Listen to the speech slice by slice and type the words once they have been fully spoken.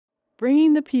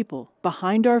bringing the people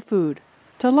behind our food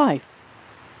to life.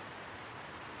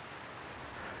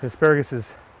 Asparagus is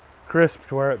crisp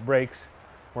to where it breaks.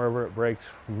 Wherever it breaks,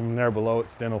 from there below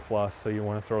it's dental floss, so you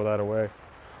want to throw that away.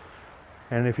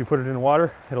 And if you put it in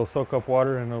water, it'll soak up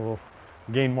water and it will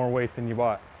gain more weight than you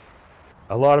bought.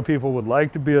 A lot of people would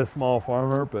like to be a small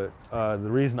farmer, but the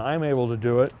reason I'm able to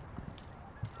do it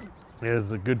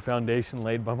is a good foundation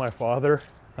laid by my father.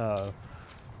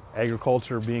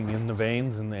 Agriculture being in the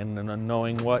veins and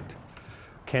knowing what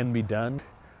can be done.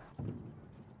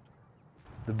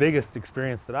 The biggest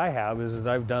experience that I have is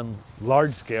I've done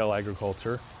large-scale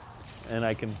agriculture, and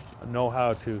I can know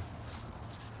how to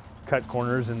cut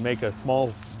corners and make a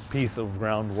small piece of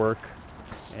ground work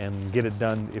and get it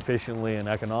done efficiently and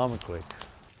economically.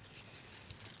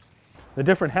 The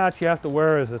different hats you have to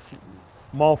wear as a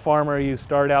small farmer, you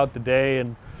start out the day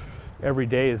and every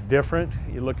day is different.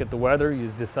 You look at the weather,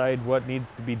 you decide what needs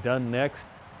to be done next.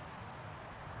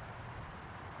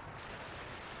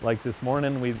 Like this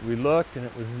morning, we looked and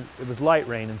it was light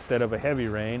rain instead of a heavy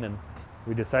rain, and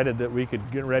we decided that we could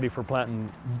get ready for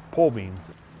planting pole beans.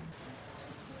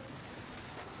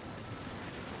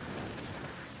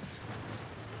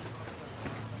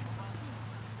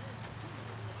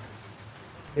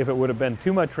 If it would have been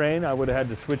too much rain, I would have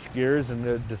had to switch gears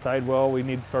and decide, well, we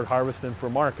need to start harvesting for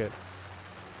market.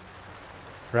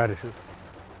 Radishes.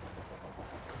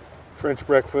 French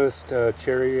breakfast,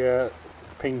 cherry,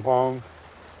 ping pong,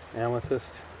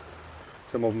 amethyst.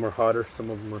 Some of them are hotter, some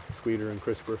of them are sweeter and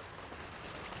crisper.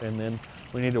 And then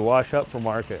we need to wash up for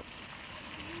market.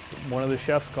 One of the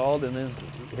chefs called and then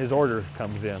his order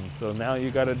comes in. So now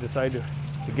you got to decide to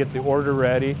get the order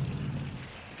ready.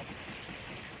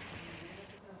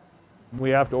 We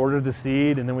have to order the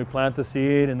seed, and then we plant the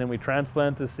seed, and then we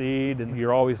transplant the seed, and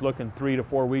you're always looking 3 to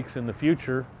 4 weeks in the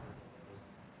future.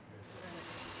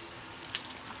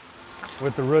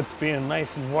 With the roots being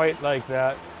nice and white like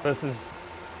that, this is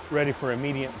ready for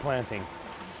immediate planting.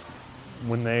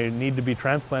 When they need to be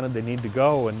transplanted, they need to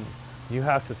go, and you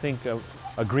have to think of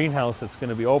a greenhouse that's going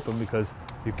to be open because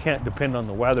you can't depend on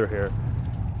the weather here.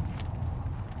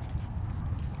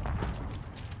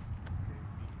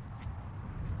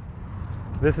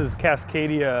 This is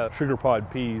Cascadia sugar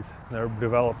pod peas. They're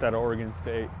developed out of Oregon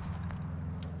State.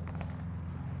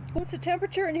 What's the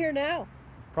temperature in here now?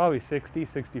 Probably 60,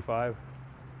 65.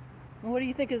 What do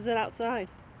you think is it outside?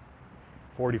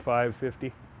 45,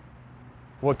 50.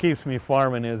 What keeps me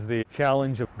farming is the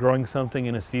challenge of growing something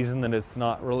in a season that it's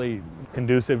not really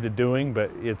conducive to doing, but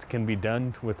it can be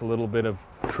done with a little bit of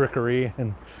trickery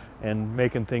and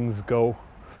making things go.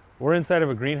 We're inside of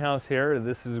a greenhouse here.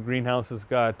 This is a greenhouse that's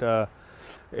got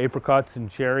apricots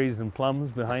and cherries and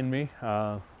plums behind me.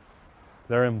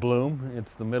 They're in bloom.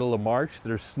 It's the middle of March.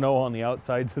 There's snow on the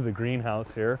outsides of the greenhouse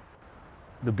here.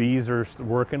 The bees are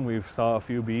working. We've saw a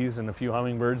few bees and a few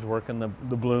hummingbirds working the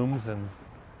blooms, and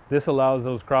this allows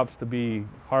those crops to be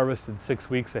harvested 6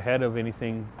 weeks ahead of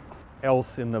anything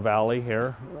else in the valley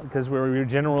here, because we're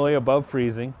generally above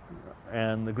freezing,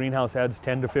 and the greenhouse adds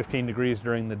 10 to 15 degrees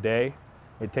during the day.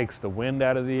 It takes the wind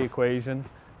out of the equation,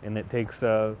 and it takes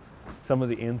some of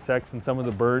the insects and some of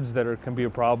the birds that can be a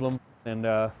problem,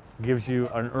 and gives you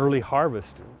an early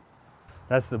harvest.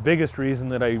 That's the biggest reason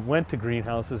that I went to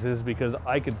greenhouses, is because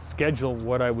I could schedule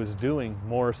what I was doing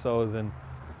more so than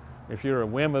if you're a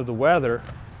whim of the weather,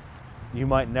 you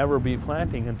might never be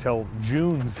planting until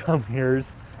June some years,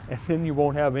 and then you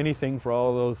won't have anything for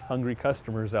all those hungry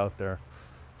customers out there.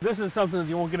 This is something that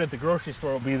you won't get at the grocery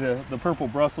store. It'll be the purple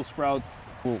Brussels sprouts.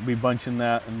 We'll be bunching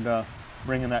that and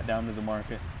bringing that down to the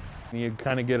market. You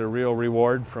kind of get a real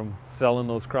reward from selling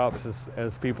those crops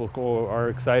as people are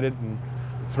excited and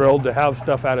thrilled to have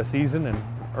stuff out of season and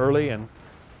early. And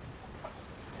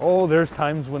oh, there's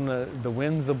times when the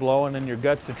winds are blowing and your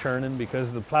guts are churning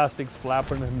because the plastic's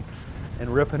flapping and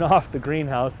ripping off the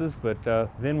greenhouses. But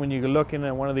then when you're looking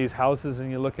at one of these houses and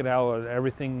you look at how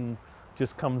everything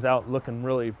just comes out looking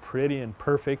really pretty and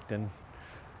perfect, and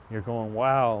you're going,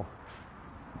 wow,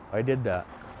 I did that.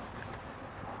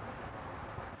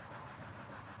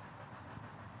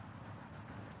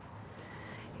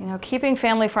 You know, keeping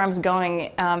family farms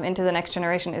going into the next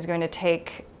generation is going to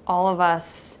take all of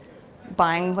us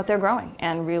buying what they're growing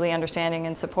and really understanding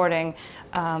and supporting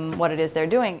what it is they're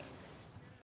doing.